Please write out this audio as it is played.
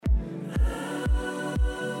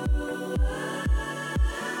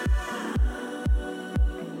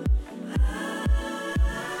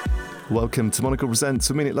Welcome to Monocle Presents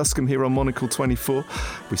with me, Nick Luscombe, here on Monocle 24.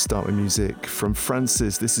 We start with music from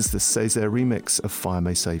Francis. This is the Césaire remix of Fire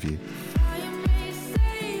May Save You.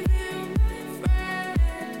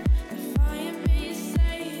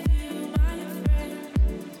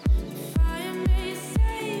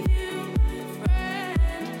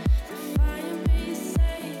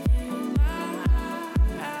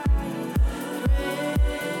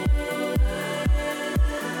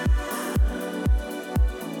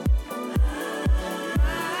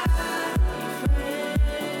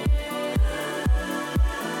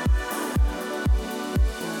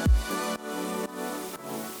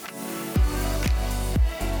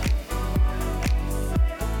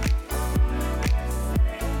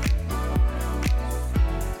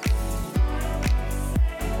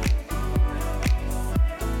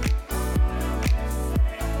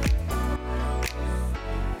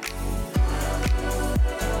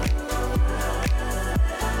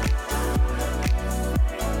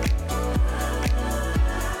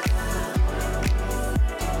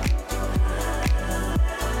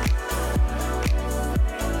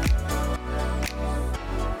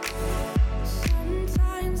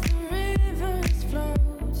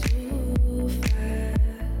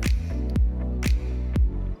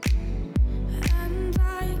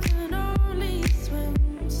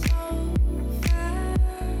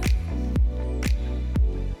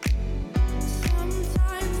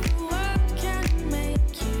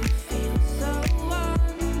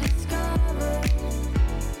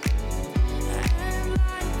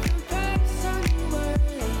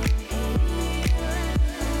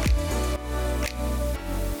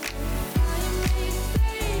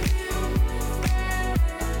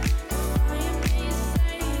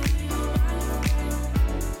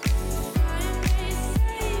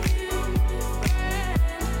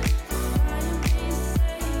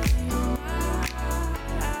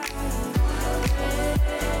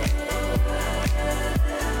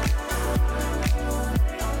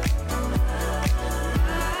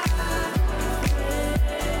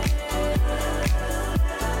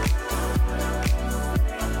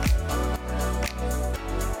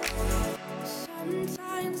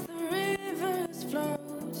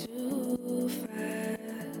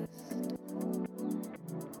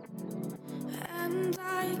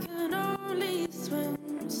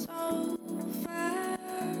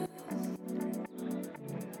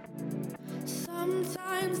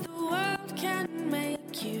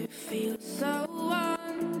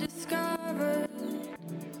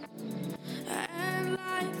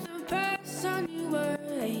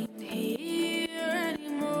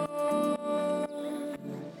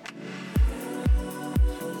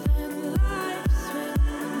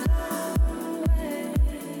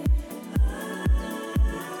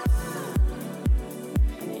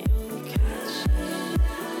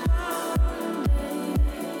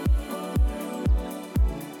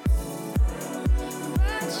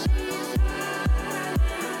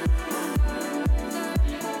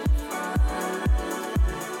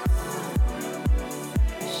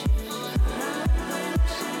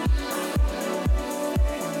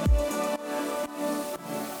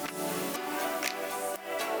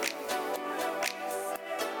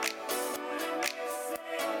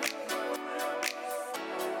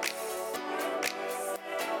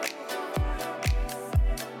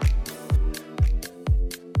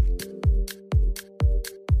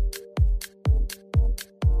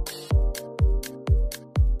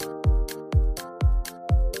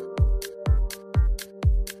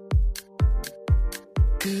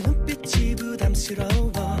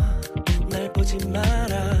 부담스러워 날 보지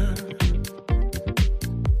마라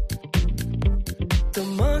또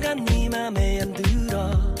뭐가 네 맘에 안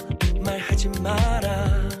들어 말하지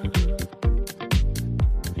마라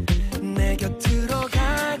내 곁으로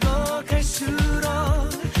가고 갈수록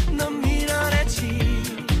넌 밀어내지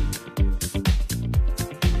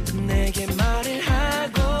내게 말을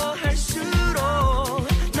하고 할수록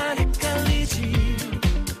난 헷갈리지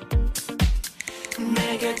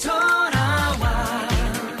내게 돌아와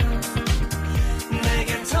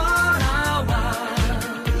내게 돌아와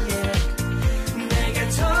yeah. 내게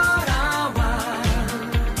돌아와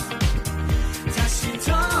다시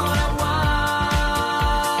돌아와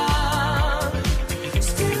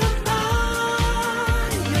Still I'm by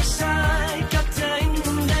your side 곁에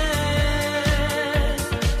있는데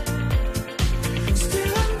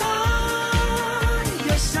Still I'm by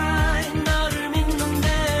your side 너를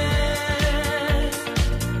믿는데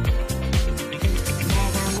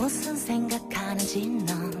생각하는지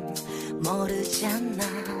넌 모르지 않나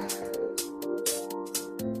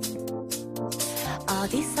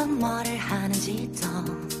어디서 뭐를 하는지도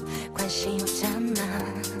관심 없잖아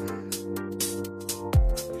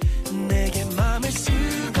맘을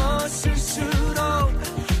쓰고 쓸수록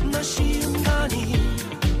너 쉬운 거니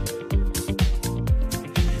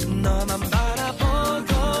너만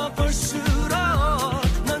바라보고 볼수록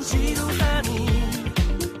넌 지루하니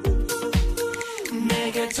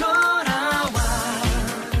내게 돌아와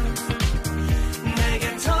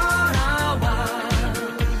내게 돌아와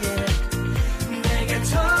yeah. 내게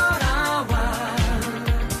돌아와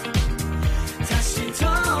다시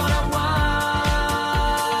돌아와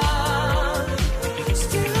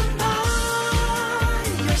Still by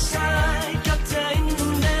your side 곁에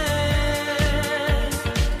있는데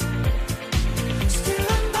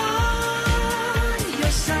Still by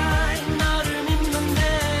your side 너를 믿는데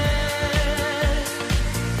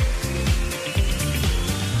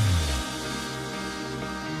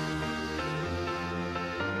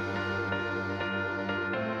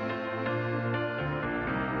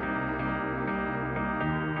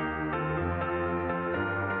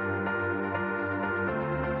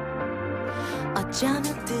어쩌면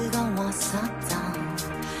뜨거웠었던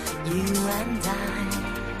You and I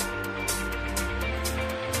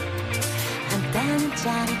한때는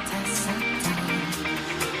짜릿했었던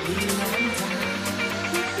You and I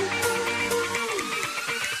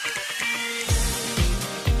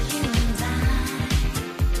You and I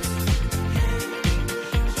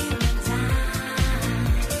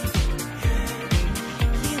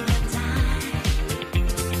You and I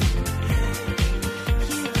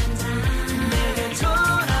You and I 내게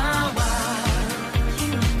돌아와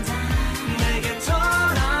내게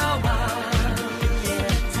돌아와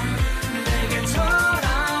내게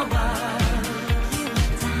돌아와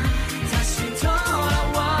다시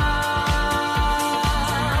돌아와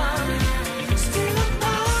Still by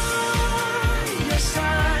your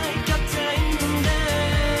side 곁에 있는데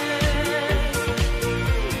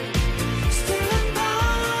Still by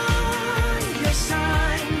your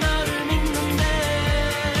side 너를 믿는데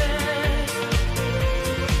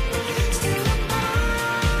Still by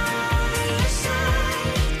your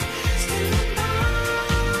side Still by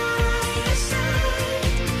your side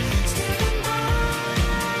Still by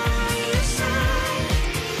your side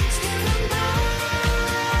Still by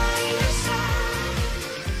your side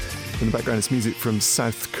In the background, it's music from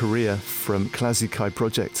South Korea, from Klassikai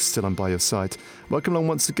Project, Still I'm By Your Side. Welcome along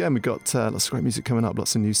once again. We've got lots of great music coming up,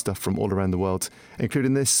 lots of new stuff from all around the world,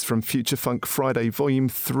 including this from Future Funk Friday, Volume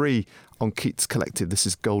 3 on Keats Collective. This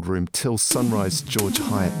is Gold Room, Till Sunrise, George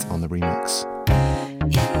Hyatt on the remix.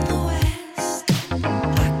 In the west,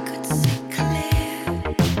 I could see clear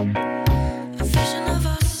a vision of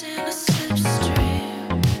us in a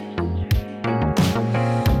slipstream,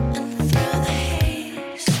 and through the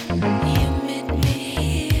haze, you meet me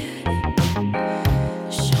here.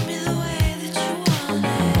 Show me the way that you want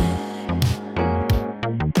it.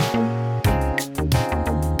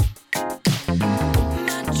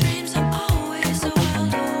 My dreams are always a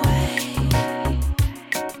world away.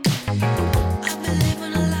 I believe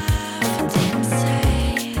when I lie.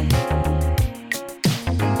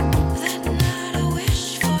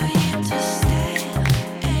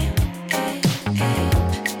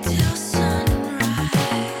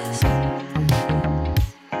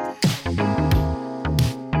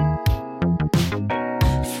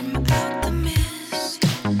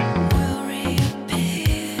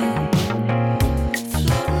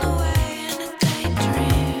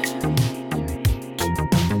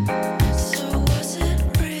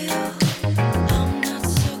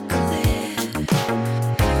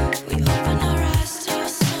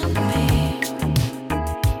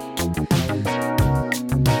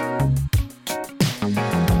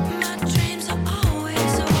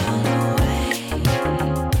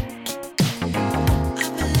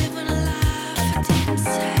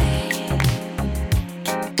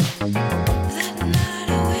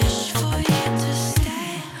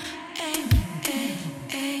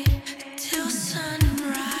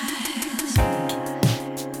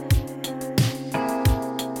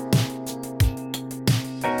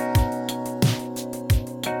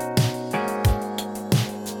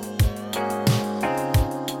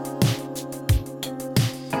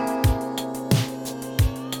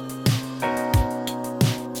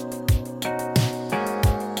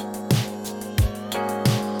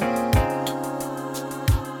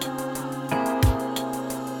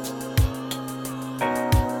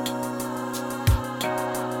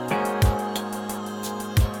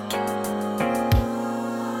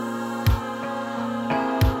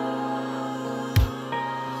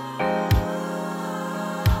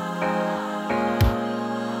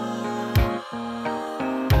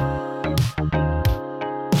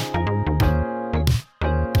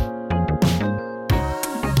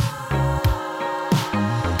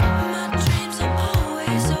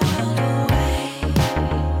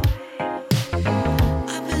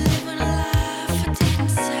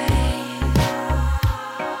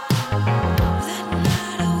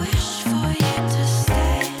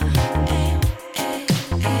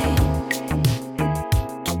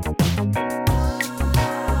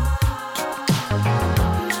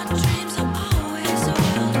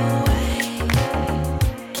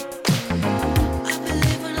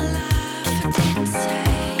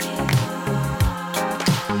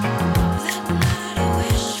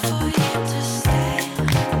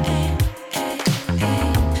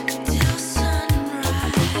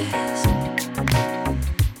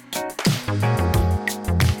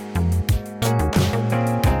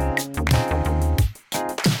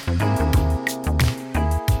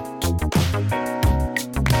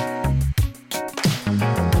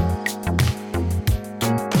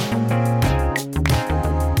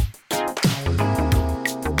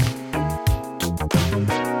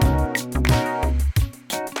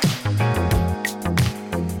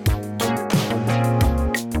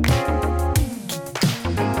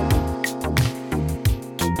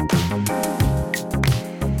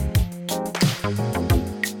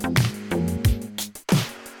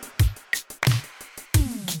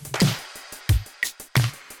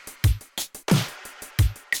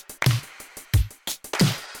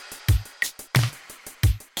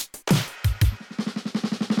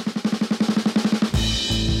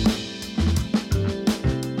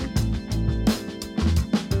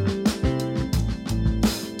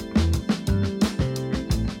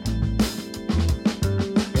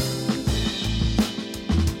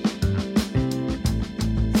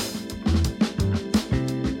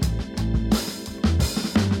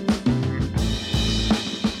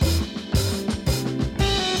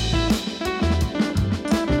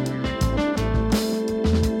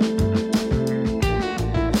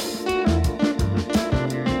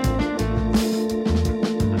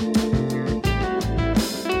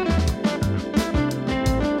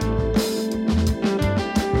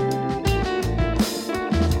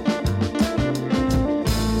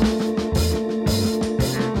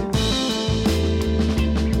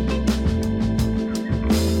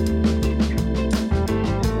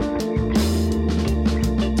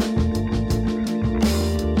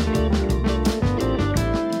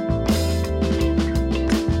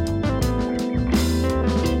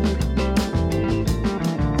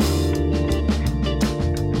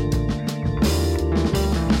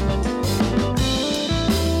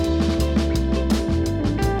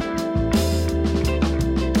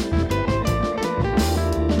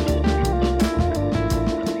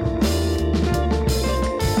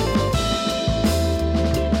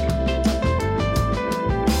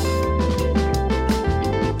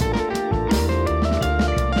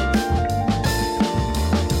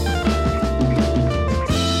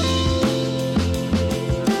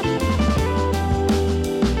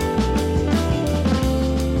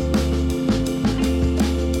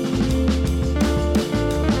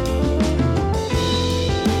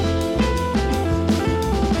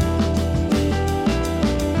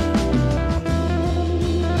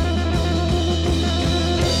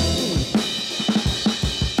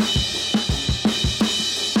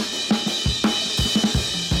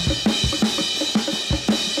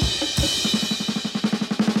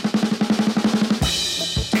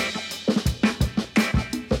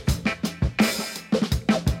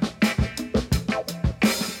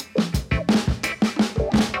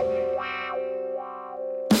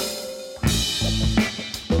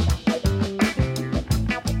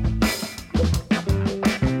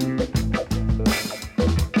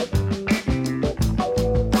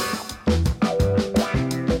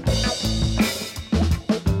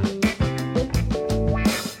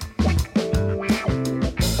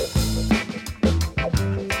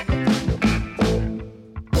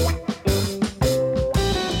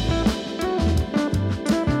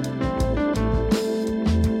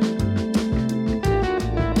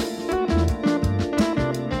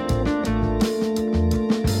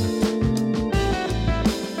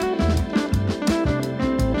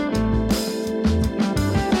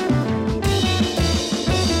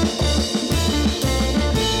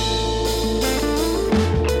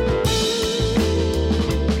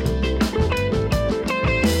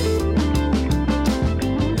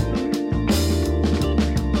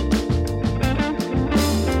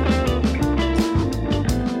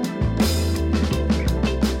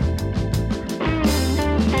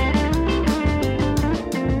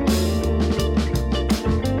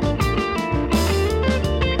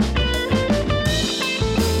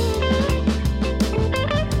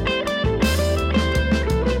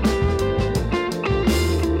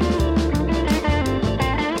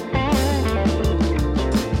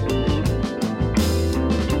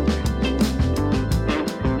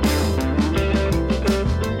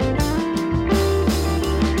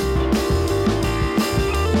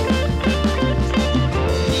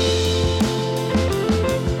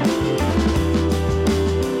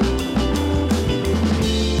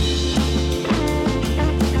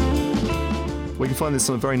 find this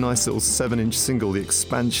on a very nice little 7-inch single, The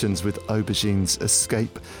Expansions with Aubergine's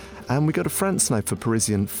Escape. And we go to France now for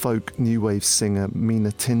Parisian folk new wave singer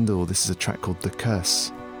Mina Tindle. This is a track called The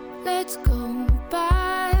Curse. Let's go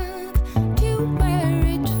back to where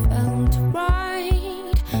it felt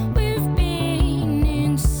right. We've been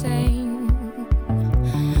insane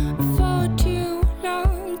for too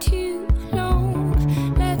long.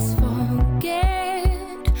 Let's forget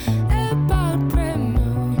about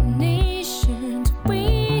premonitions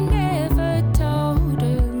we never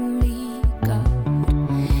totally got.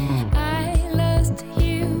 I lost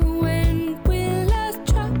you when we lost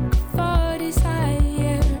track for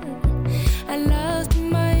desire.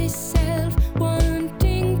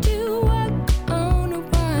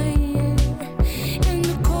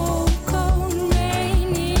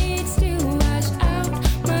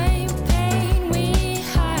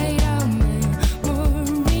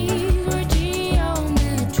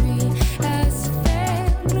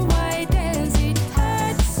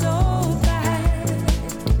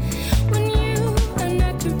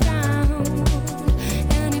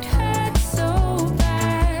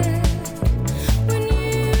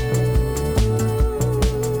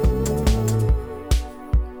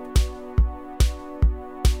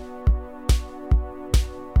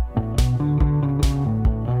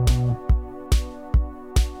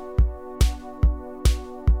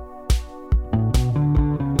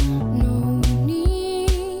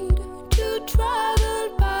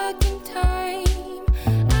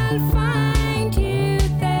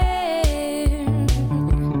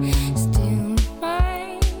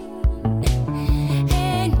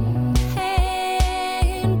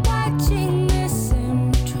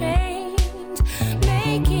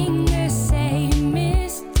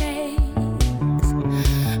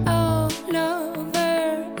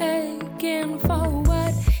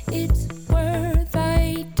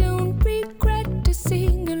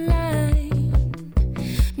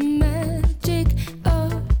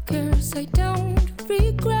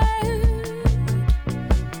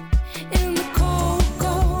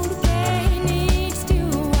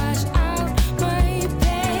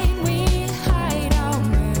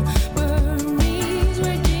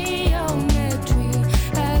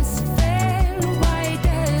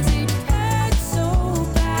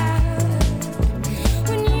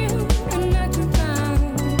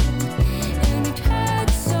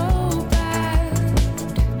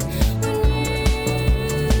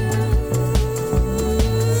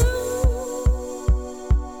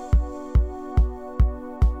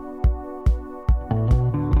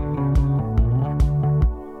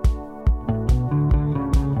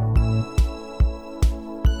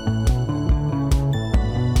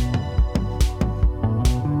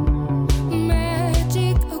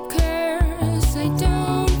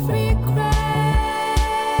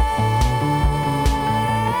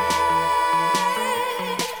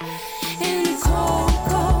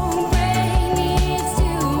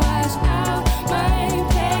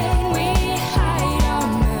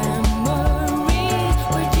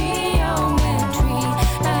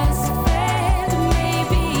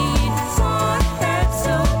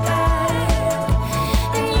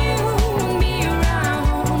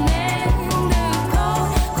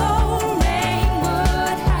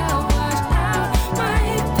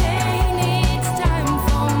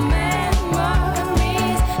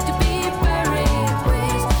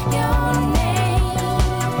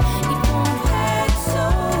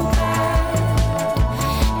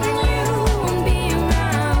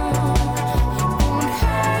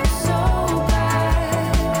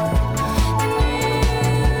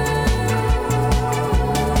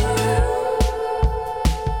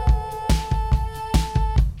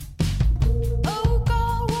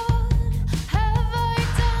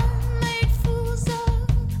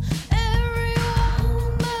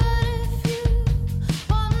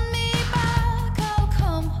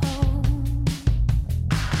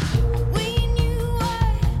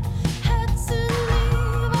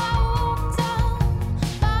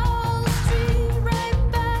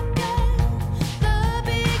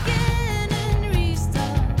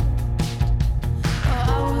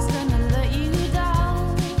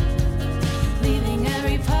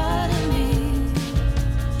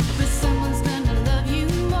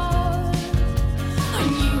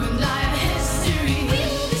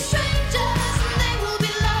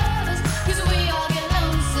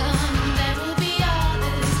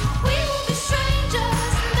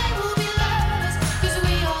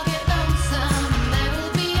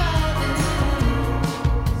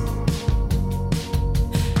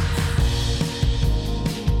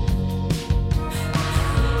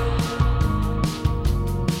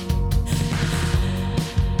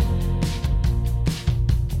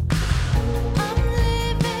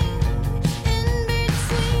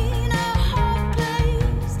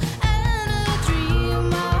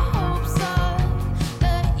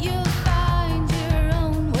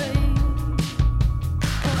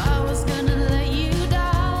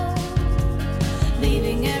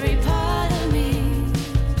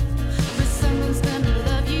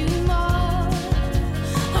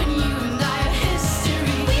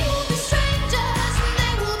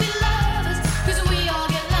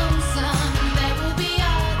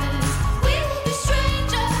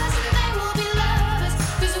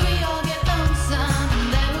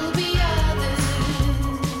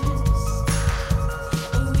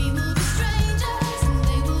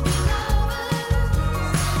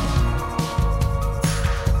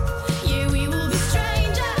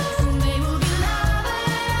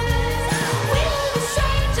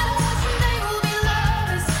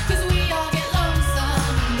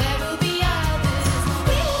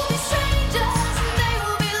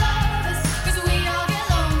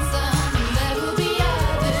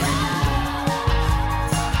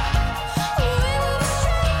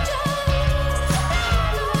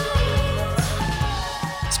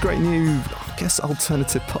 great new, I guess,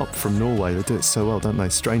 alternative pop from Norway. They do it so well, don't they?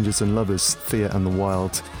 Strangers and Lovers, Thea and the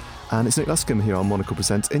Wild. And it's Nick Luscombe here on Monocle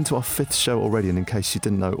Presents, into our 5th show already. And in case you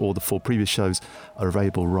didn't know, all the 4 previous shows are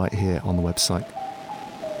available right here on the website.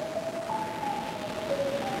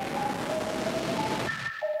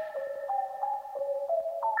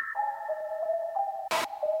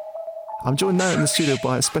 I'm joined now in the studio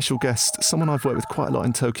by a special guest, someone I've worked with quite a lot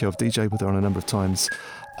in Tokyo. I've DJed with her on a number of times,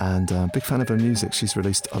 and big fan of her music. She's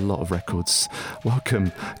released a lot of records.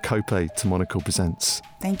 Welcome, Coppe, to Monocle Presents.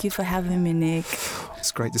 Thank you for having me, Nick.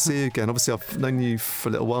 It's great to see you again. Obviously, I've known you for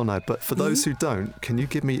a little while now, but for those who don't, can you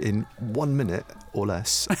give me, in 1 minute or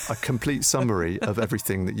less, a complete summary of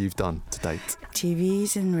everything that you've done to date?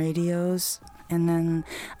 TVs and radios. And then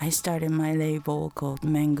I started my label called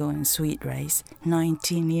Mango and Sweet Rice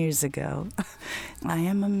 19 years ago. I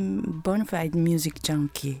am a bona fide music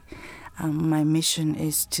junkie. My mission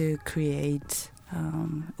is to create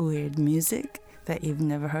weird music that you've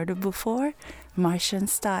never heard of before, Martian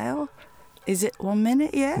style. Is it 1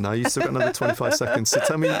 minute yet? No, you've still got another 25 seconds. So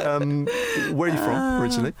tell me, where are you from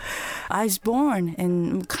originally? I was born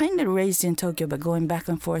and kind of raised in Tokyo, but going back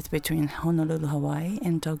and forth between Honolulu, Hawaii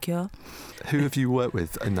and Tokyo. Who have you worked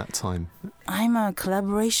with in that time? I'm a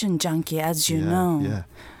collaboration junkie, as you know. Yeah.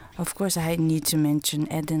 Of course, I need to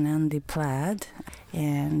mention Ed and Andy Plaid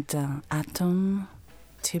and Atom,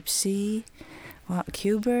 Tipsy,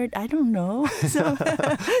 Qbert, I don't know.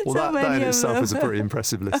 Well, that in itself them. is a pretty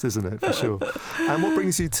impressive list, isn't it? For sure. And what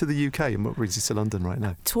brings you to the UK and what brings you to London right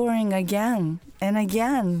now? Touring again and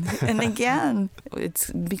again and again.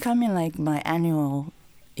 It's becoming like my annual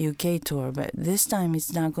UK tour, but this time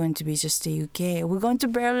it's not going to be just the UK. We're going to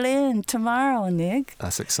Berlin tomorrow, Nick.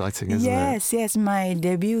 That's exciting, isn't it? Yes, my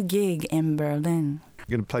debut gig in Berlin.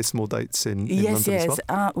 You're going to play some more dates in London as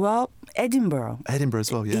well? Well, Edinburgh. Edinburgh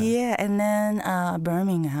as well, yeah. Yeah, and then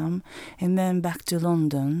Birmingham, and then back to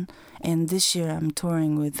London. And this year I'm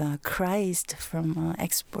touring with Christ from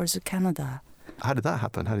Exports of Canada. How did that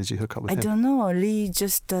happen? How did you hook up with him? I don't know. Lee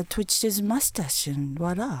just twitched his mustache and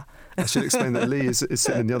voila. I should explain that Lee is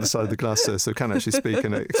sitting on the other side of the glass, so can actually speak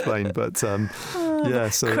and explain. But yeah,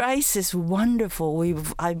 so Christ is wonderful.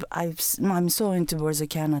 I'm so into Birds of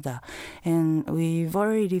Canada, and we've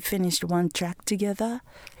already finished one track together.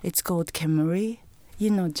 It's called Kemuri. You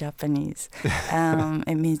know Japanese.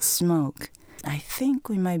 It means smoke. I think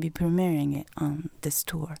we might be premiering it on this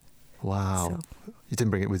tour. Wow. So, you didn't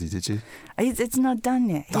bring it with you, did you? It's not done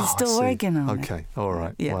yet. He's still working on it. Okay, all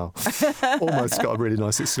right. Yeah. Wow. Almost got a really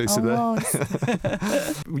nice exclusive Almost.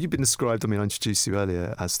 there. You've been described, I introduced you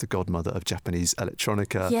earlier as the godmother of Japanese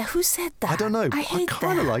electronica. Yeah, who said that? I don't know. I hate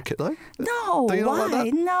kind of that. like it though. No, Do you not why? like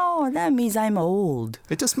that? No, that means I'm old.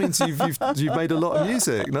 It just means you've made a lot of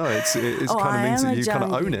music. No, it kind of means that you kind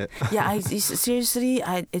of own it. Yeah, seriously,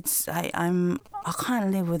 I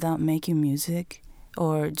can't live without making music.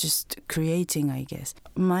 Or just creating, I guess.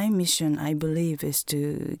 My mission, I believe, is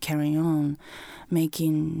to carry on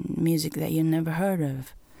making music that you never heard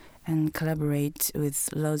of and collaborate with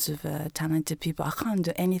loads of talented people. I can't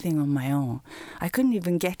do anything on my own. I couldn't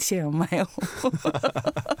even get here on my own.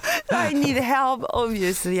 I need help,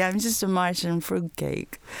 obviously. I'm just a Martian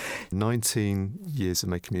fruitcake. 19 years of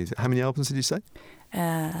making music. How many albums did you say?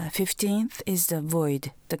 15th is the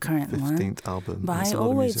Void, the current 15th one. 15th album. But That's I a lot of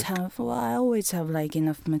always music. have like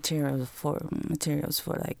enough materials for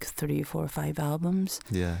like 3, 4, 5 albums.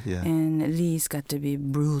 Yeah. And Lee's got to be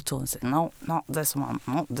brutal and say, no, not this one,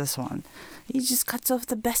 not this one. He just cuts off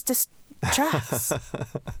the bestest tracks.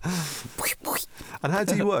 And how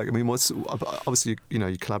do you work? What's obviously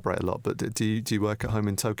you collaborate a lot, but do you work at home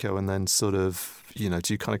in Tokyo and then sort of do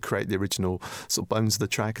you kind of create the original sort of bones of the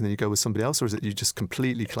track and then you go with somebody else, or is it you just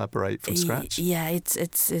completely collaborate from scratch? Yeah,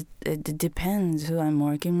 it depends who I'm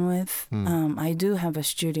working with. I do have a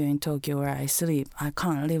studio in Tokyo where I sleep. I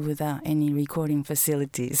can't live without any recording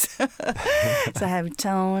facilities. So I have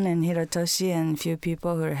Tone and Hirotoshi and a few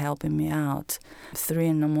people who are helping me out. 3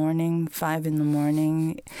 a.m, 5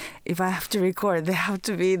 a.m. If I have to record, they have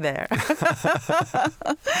to be there.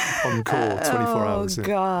 On call, 24 hours. Oh,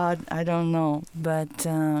 God, I don't know. But,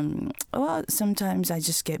 sometimes I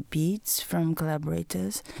just get beats from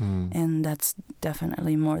collaborators, and that's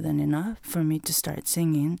definitely more than enough for me to start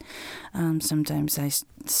singing. Sometimes I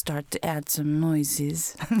start to add some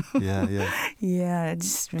noises. Yeah. Yeah, it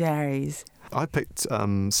just varies. I picked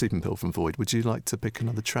Sleeping Pill from Void. Would you like to pick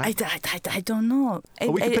another track? I don't know.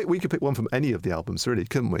 We could pick one from any of the albums, really,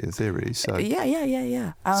 couldn't we, in theory? So Yeah.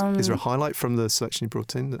 is there a highlight from the selection you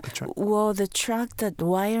brought in? The track? Well, the track that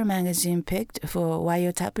Wire magazine picked for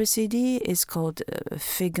Wire Tapper CD is called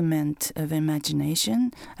Figment of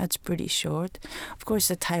Imagination. That's pretty short. Of course,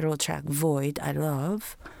 the title track, Void, I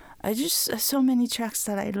love. I just, so many tracks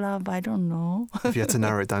that I love, I don't know. If you had to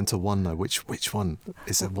narrow it down to one, though, which one?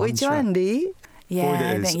 Is there one Which track? one, Lee? Yeah, Void it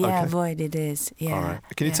I is, think, okay. Void it is. Yeah. All right.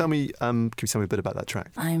 Can you tell me a bit about that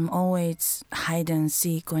track? I'm always hide and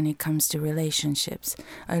seek when it comes to relationships.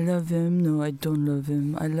 I love him, no, I don't love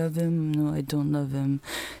him. I love him, no, I don't love him.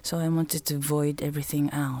 So I wanted to void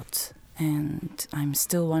everything out. And I'm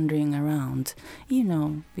still wandering around. You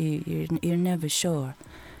know, you're never sure.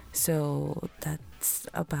 So that's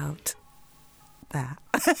about that.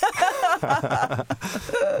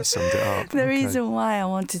 You summed it up. The Okay. reason why I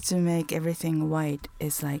wanted to make everything white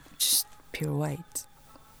is like just pure white.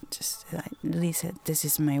 Just like Lee said, this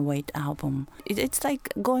is my white album. It's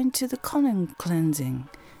like going to the colon cleansing.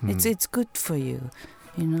 It's good for you,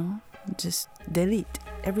 you know. Just delete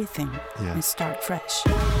everything and start fresh.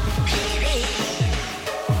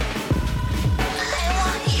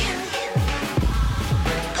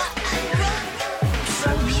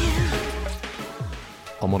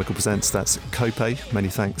 On Monocle Presents, that's Coppe. Many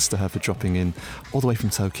thanks to her for dropping in all the way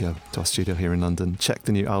from Tokyo to our studio here in London. Check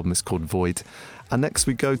the new album, it's called Void. And next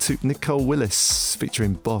we go to Nicole Willis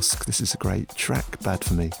featuring Bosque. This is a great track, Bad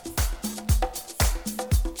For Me.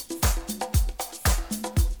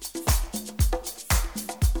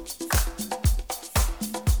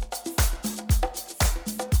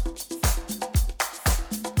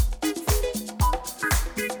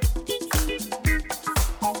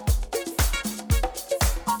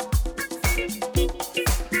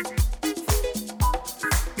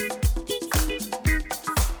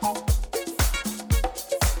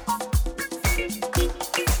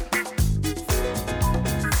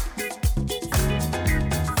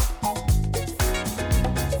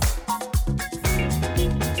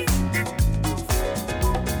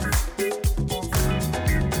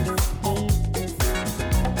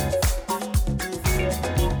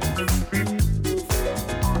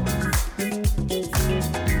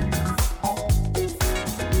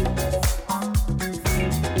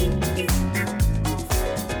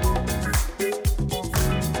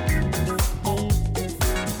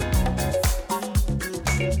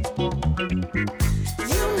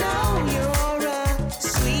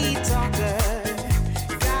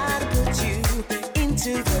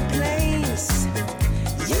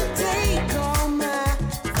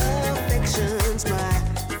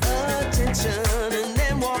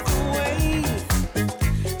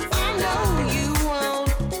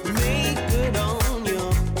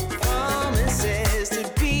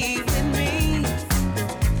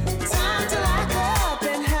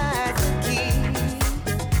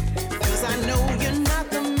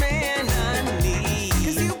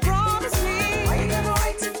 Why you never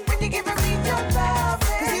wait when you're giving me your love?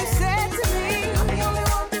 'Cause you said to me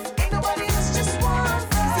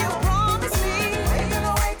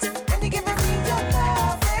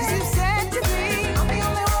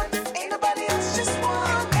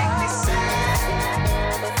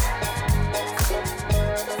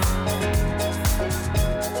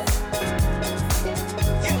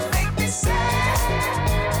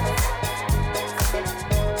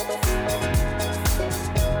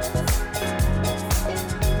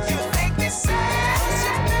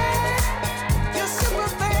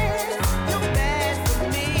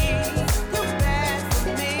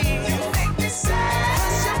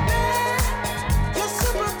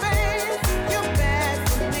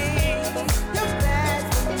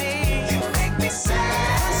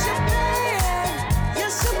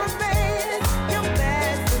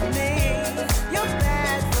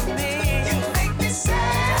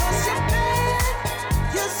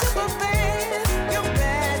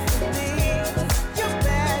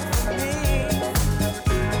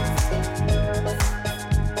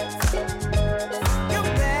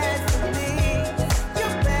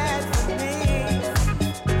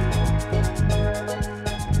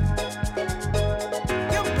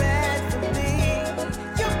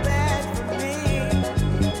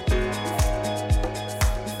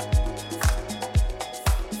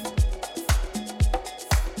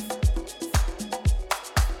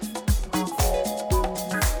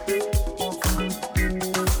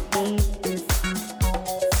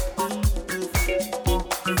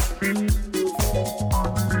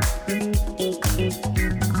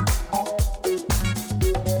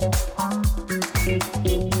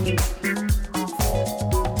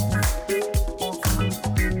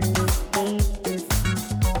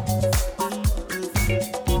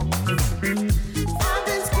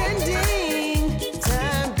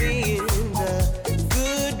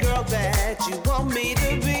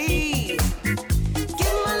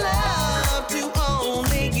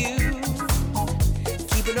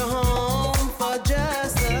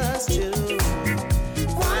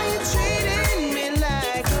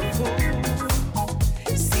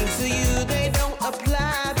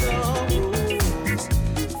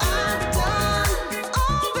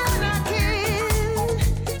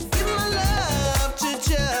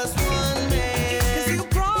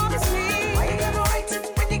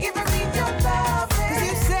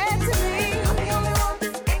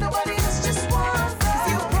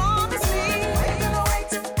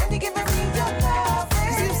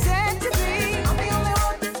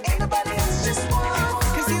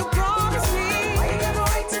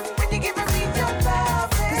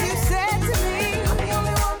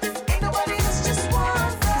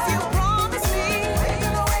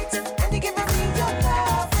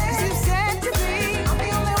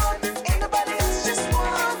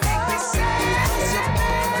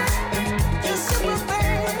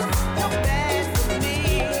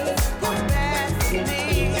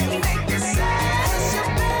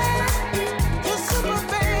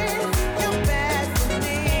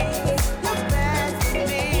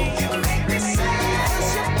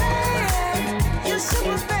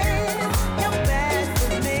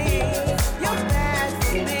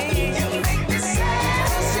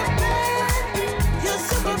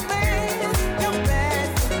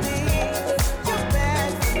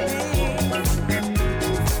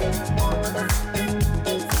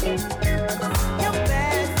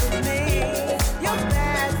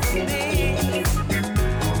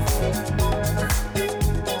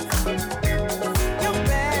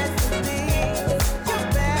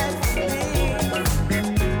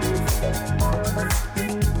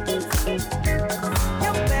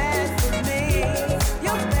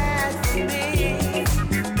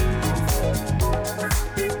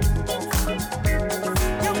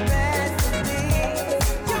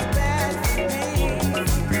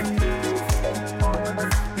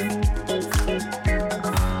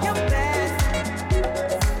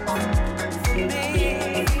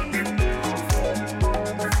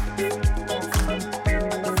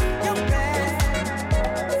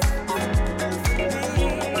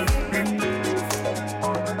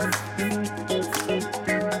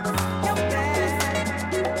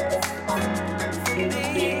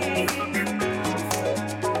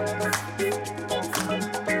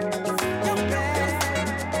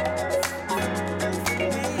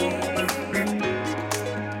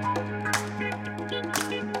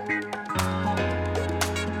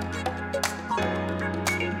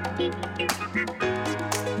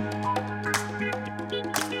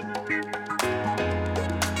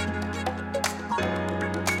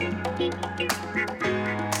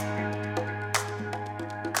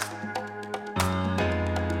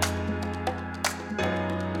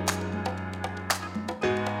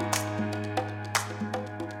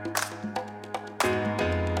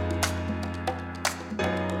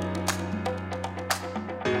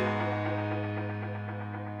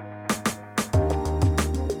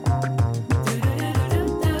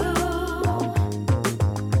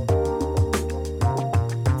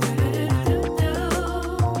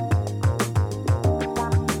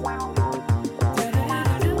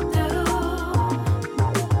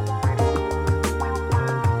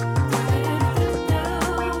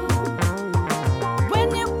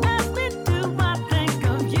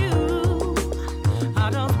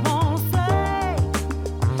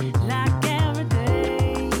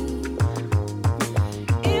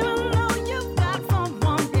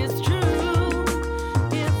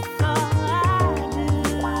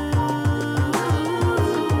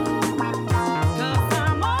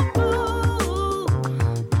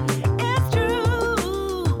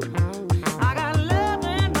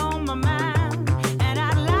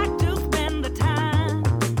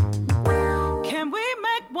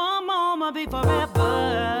wanna be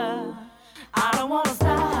forever. I don't wanna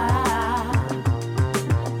stop.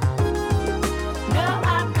 No,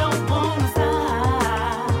 I don't wanna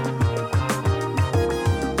stop.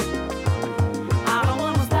 I don't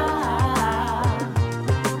wanna stop.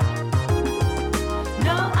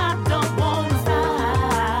 No, I don't wanna stop.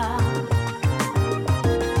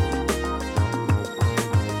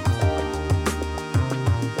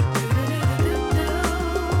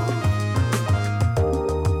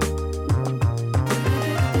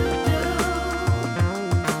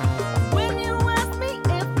 When you ask me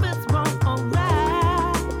if it's wrong or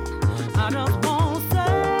right, I just wanna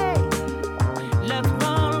say, let's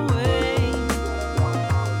run away.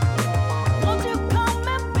 Won't you come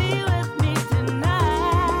and be with me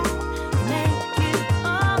tonight? Make it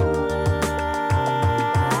alright.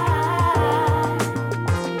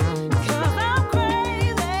 'Cause I'm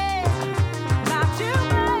crazy about you,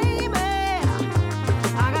 baby.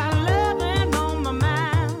 I got loving on my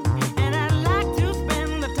mind, and I'd like to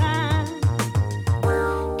spend the time.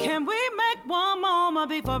 Can we make one moment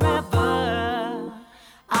be forever?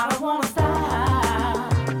 I don't wanna stop.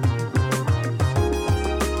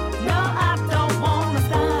 No, I don't wanna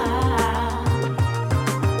stop.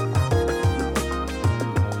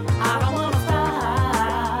 I don't wanna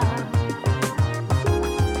stop.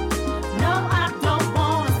 No, I don't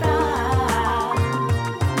wanna stop.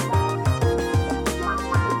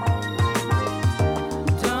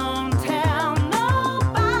 Don't tell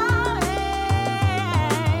nobody.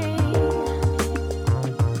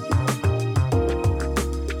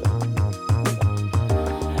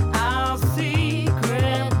 Our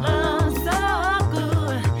secret love so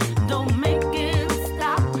good. Don't make it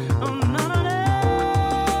stop. Oh, no, no, no.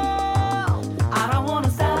 I don't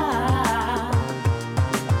wanna stop.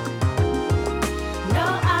 No,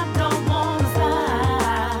 I don't wanna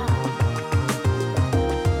stop.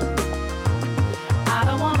 I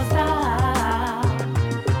don't wanna stop.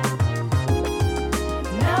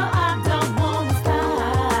 No, I don't wanna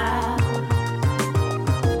stop.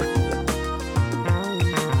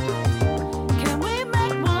 Can we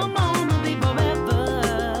make one moment be forever?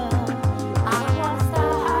 I don't wanna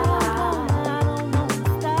stop. I don't wanna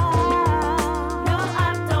stop. No,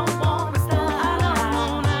 I don't wanna stop. I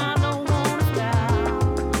don't wanna stop.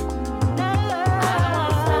 No, I don't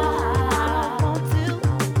wanna stop. I don't want to.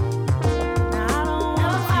 I don't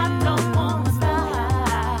wanna stop.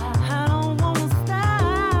 I don't wanna stop.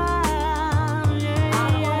 Yeah. I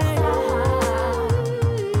don't wanna stop.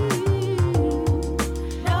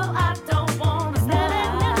 No, I don't wanna stop.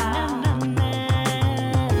 I don't wanna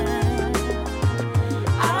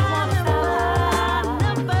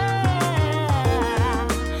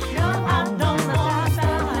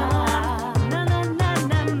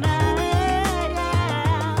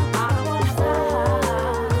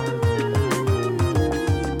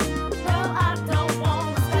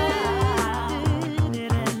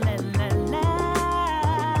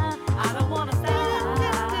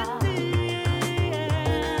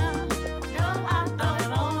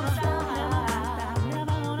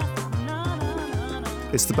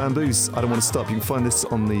It's the Bamboos, I Don't Want to Stop. You can find this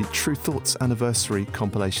on the True Thoughts Anniversary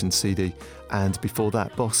compilation CD. And before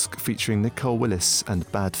that, Bosk featuring Nicole Willis and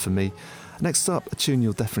Bad For Me. Next up, a tune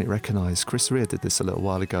you'll definitely recognise. Chris Rea did this a little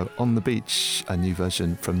while ago. On the Beach, a new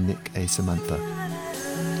version from Nick A. Samantha.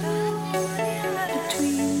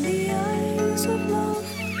 Between the eyes of love,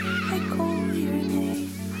 I call your name.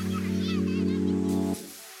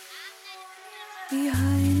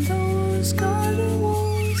 Behind those garden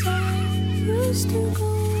walls, I used to go.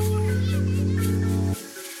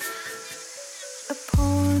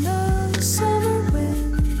 Upon a summer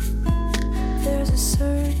wind, there's a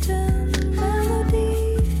certain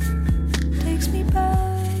melody takes me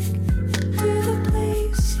back to the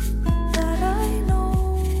place that I know.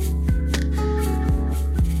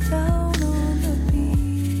 Down on the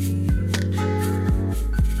beach,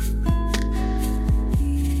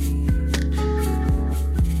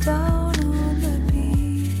 down on the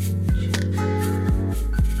beach.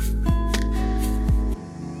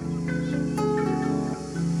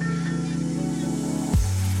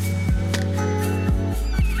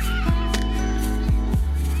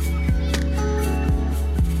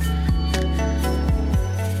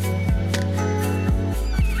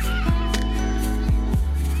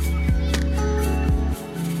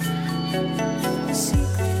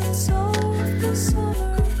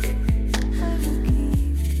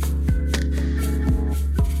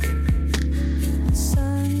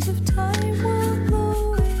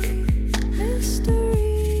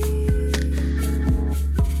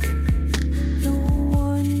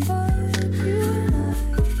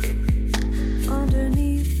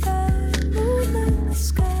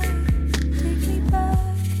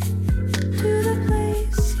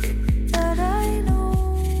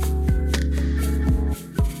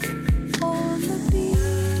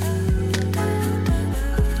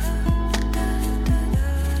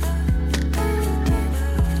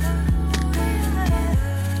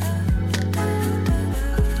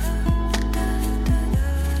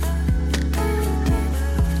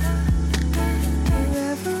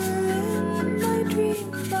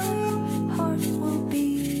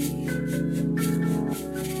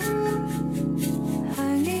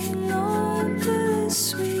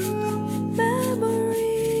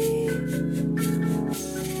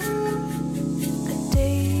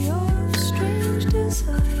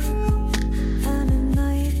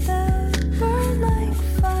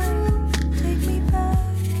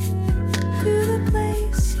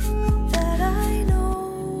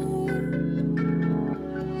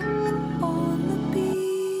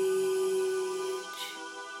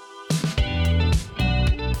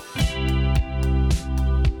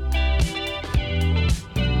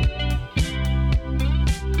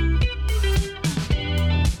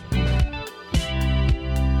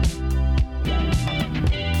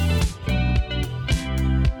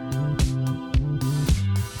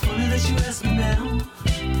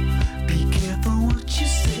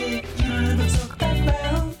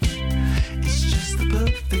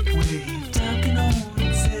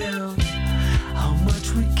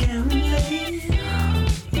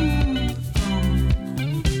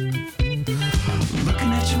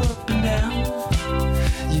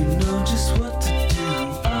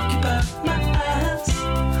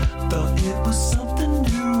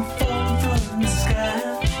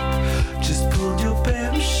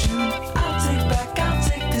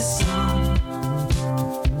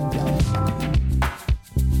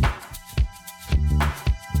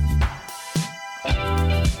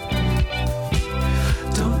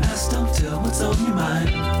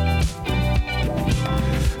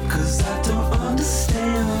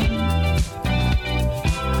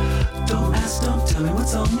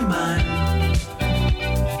 your mind.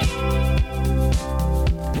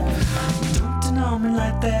 Don't deny me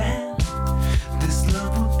like that. This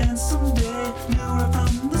love will end someday. Knew right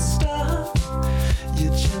from the start.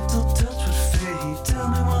 Your gentle touch would fade. Tell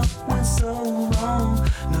me what went so wrong.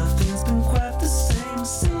 Nothing's been quite the same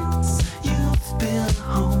since you've been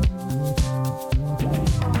home.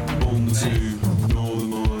 On the tube,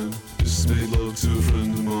 Northern Line. Just made love to a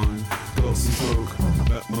friend of mine. Got some smoke,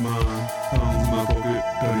 back my mind. Pounds in my pocket,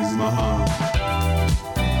 pennies in my hand.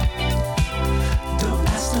 Don't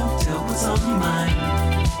ask, don't tell what's on your mind.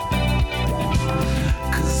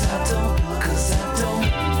 Cause I don't.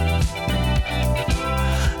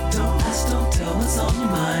 Don't ask, don't tell what's on your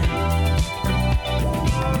mind.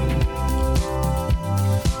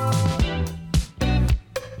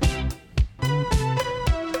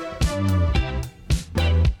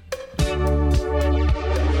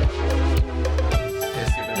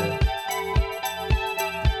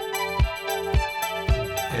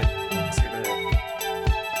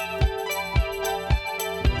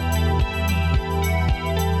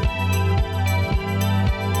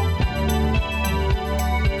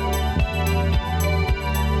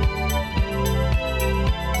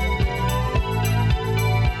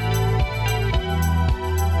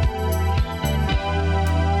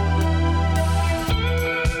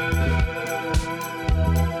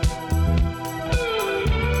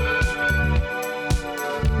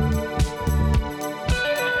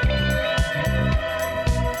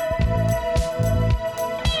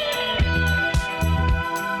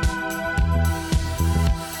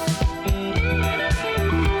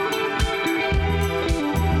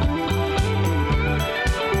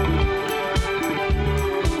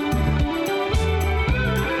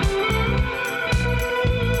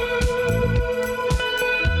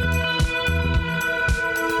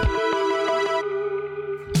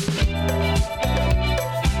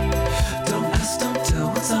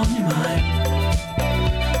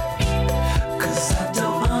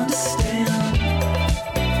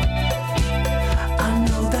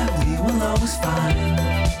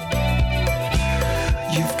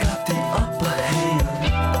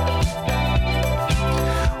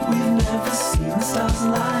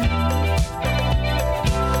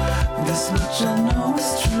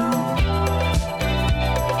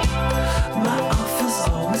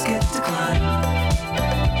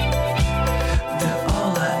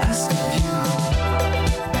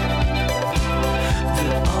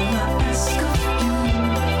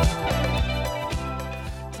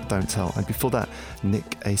 Don't Tell. And before that,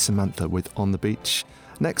 Nick A. Samantha with On the Beach.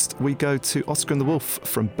 Next, we go to Oscar and the Wolf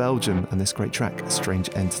from Belgium and this great track, Strange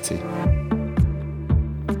Entity.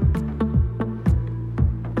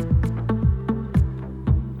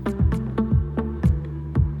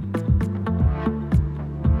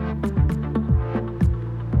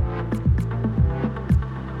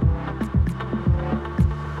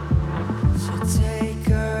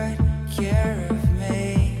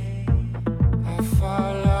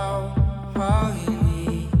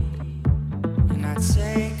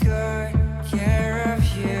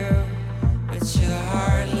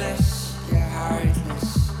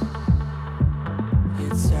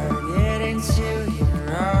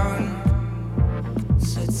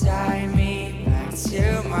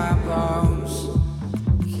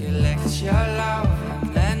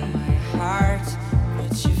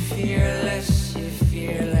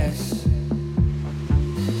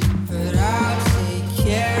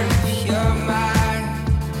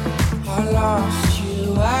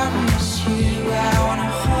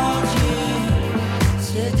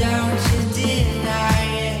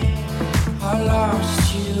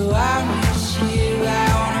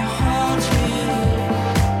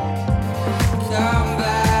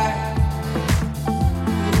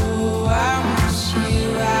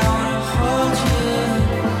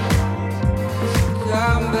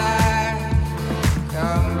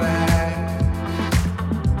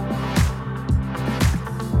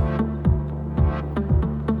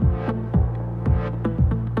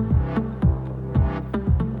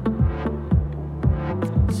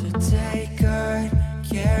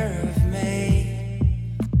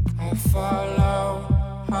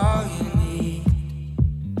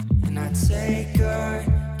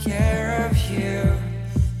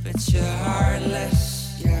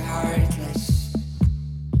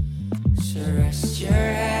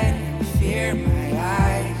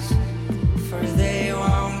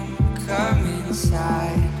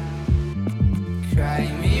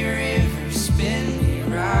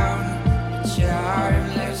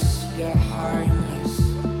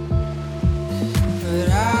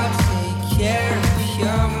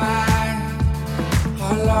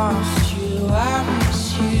 I lost you, I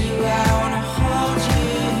miss you.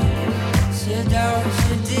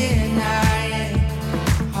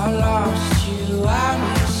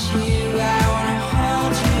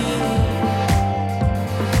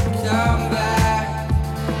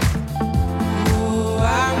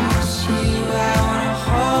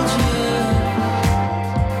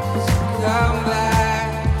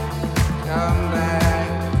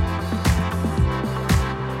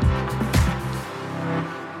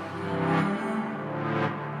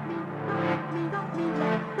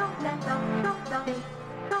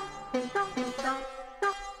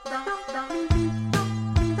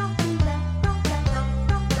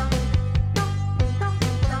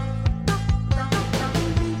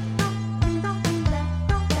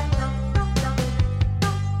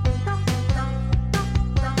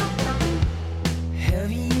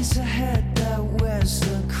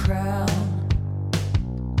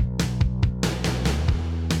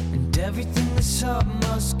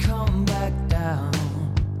 come back down.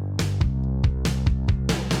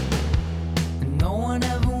 And no one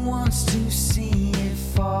ever wants to see it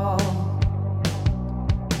fall.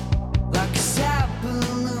 Like a sad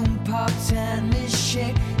balloon popped and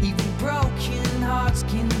misshaped. Even broken hearts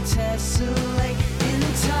can tessellate in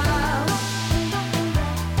time.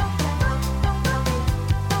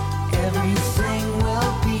 Everything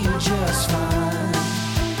will be just fine.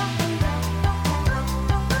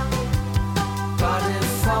 By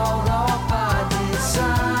default or by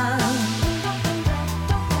design.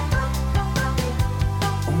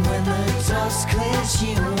 When the dust clears,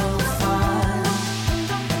 you will find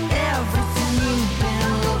everything you've been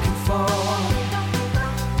looking for.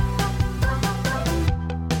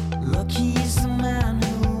 Lucky is the man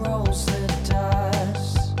who rolls the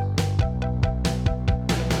dice.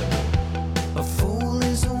 A fool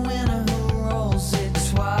is a winner who rolls it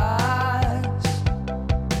twice.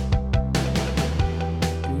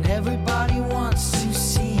 And everybody wants to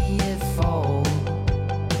see it fall.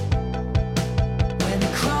 When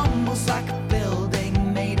it crumbles like a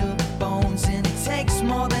building made of bones, and it takes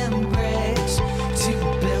more than bricks to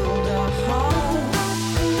build a home.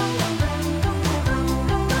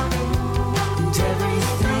 And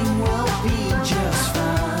everything will be just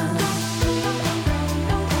fine.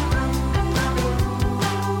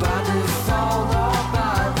 By default or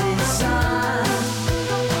by design.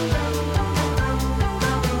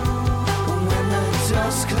 When the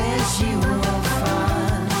dust clears, you will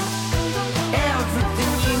find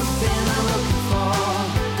everything you've been looking for.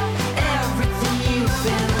 Everything you've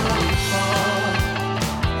been looking for.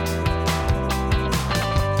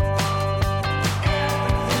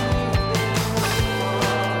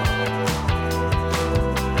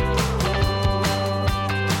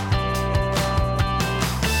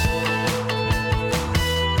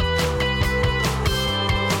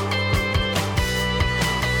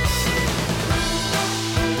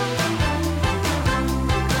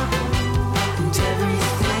 And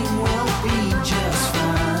everything will be just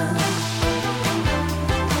fine.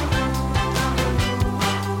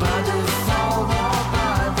 By default or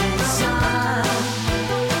by design.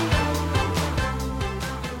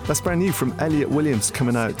 That's brand new from Elliot Williams,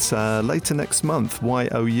 coming out later next month.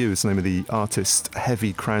 YOU is the name of the artist.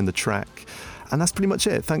 Heavy Crown the track. And that's pretty much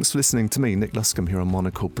it. Thanks for listening to me, Nick Luscombe, here on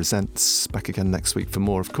Monocle Presents. Back again next week for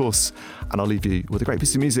more, of course. And I'll leave you with a great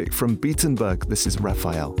piece of music from Beatenberg. This is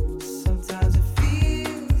Raphael. Sometimes it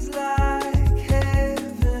feels like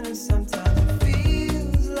heaven, and sometimes it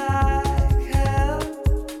feels like hell.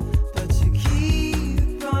 But you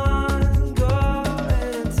keep on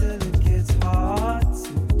going until it gets hard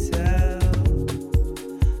to tell.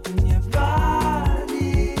 And your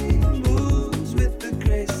body moves with the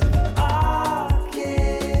grace of an archangel,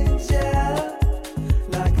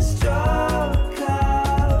 like a stroke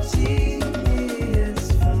of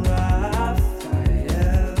genius from Raphael.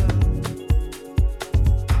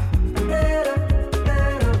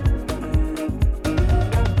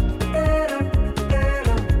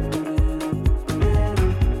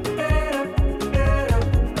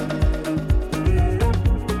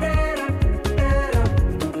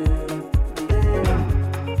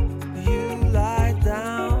 You lie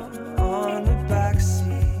down on the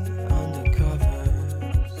backseat under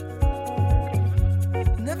covers,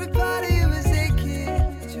 and everybody was aching,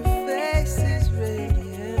 but your face is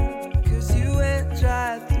radiant, 'cause you went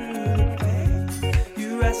dry through the pain. You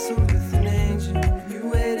wrestled with an angel, you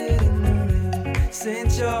waited in the rain. St.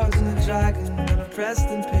 George and the dragon never pressed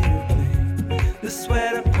and paid your blame. The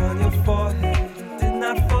sweat upon your forehead did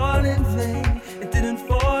not fall in vain. It didn't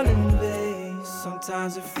fall in vain.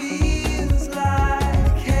 Sometimes it feels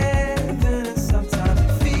like heaven, and sometimes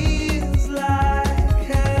it feels like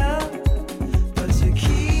hell. But you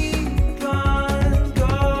keep on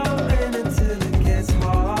going until it gets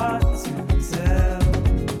hard to tell.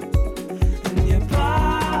 And your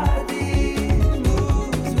body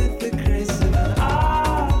moves with the grace of an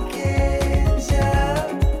archangel,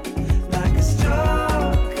 like a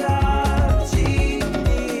stroke of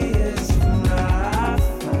genius from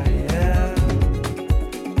Raphael.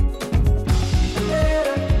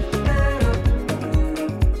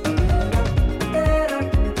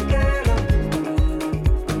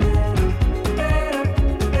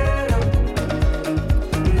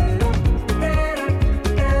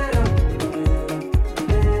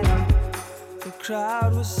 The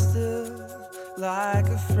crowd was still like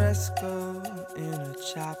a fresco in a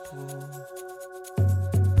chapel.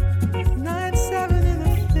 9/7 in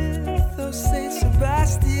the 5th, oh Saint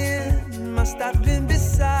Sebastian must have been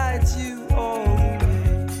beside you all the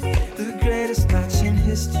way. The greatest match in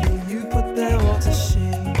history, you put then walked to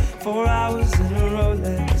shame. 4 hours in a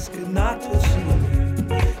Rolex.